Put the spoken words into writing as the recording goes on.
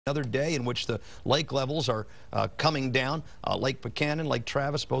Another day in which the lake levels are coming down. Lake Buchanan, Lake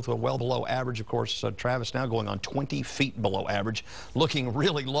Travis, both are well below average. Of course, Travis now going on 20 feet below average, looking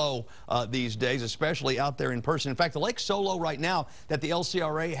really low these days, especially out there in person. In fact, the lake's so low right now that the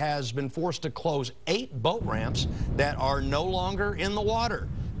LCRA has been forced to close 8 boat ramps that are no longer in the water.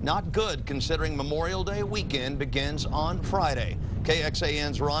 Not good, considering Memorial Day weekend begins on Friday.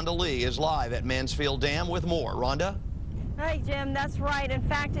 KXAN's Rhonda Lee is live at Mansfield Dam with more. Rhonda? Hi, Jim. That's right. In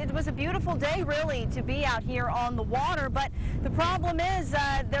fact, it was a beautiful day, really, to be out here on the water. But the problem is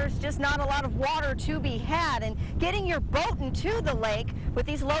there's just not a lot of water to be had. And getting your boat into the lake with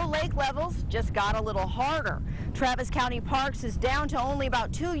these low lake levels just got a little harder. Travis County Parks is down to only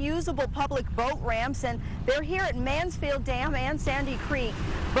about 2 usable public boat ramps, and they're here at Mansfield Dam and Sandy Creek.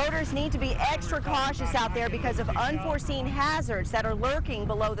 Boaters need to be extra cautious out there because of unforeseen hazards that are lurking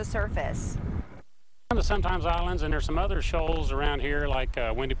below the surface. Sometimes islands, and there's some other shoals around here like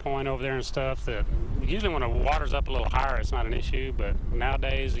Windy Point over there and stuff that usually when the water's up a little higher it's not an issue, but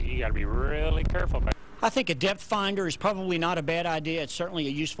nowadays you got to be really careful. I think a depth finder is probably not a bad idea. It's certainly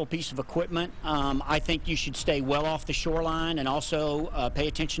a useful piece of equipment. I think you should stay well off the shoreline and also pay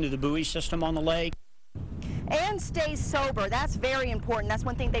attention to the buoy system on the lake. And stay sober. That's very important. That's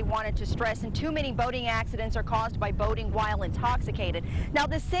one thing they wanted to stress. And too many boating accidents are caused by boating while intoxicated. Now,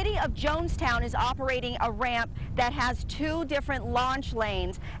 the city of Jonestown is operating a ramp that has 2 different launch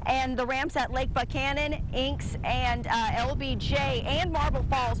lanes. And the ramps at Lake Buchanan, Inks, and LBJ and Marble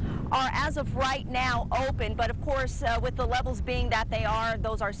Falls are, as of right now, open. But, of course, with the levels being that they are,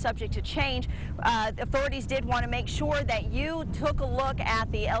 those are subject to change. Authorities did want to make sure that you took a look at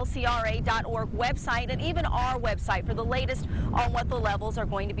the LCRA.org website and even our website for the latest on what the levels are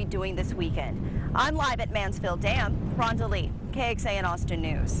going to be doing this weekend. I'm live at Mansfield Dam. Rhonda Lee, KXAN Austin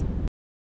News.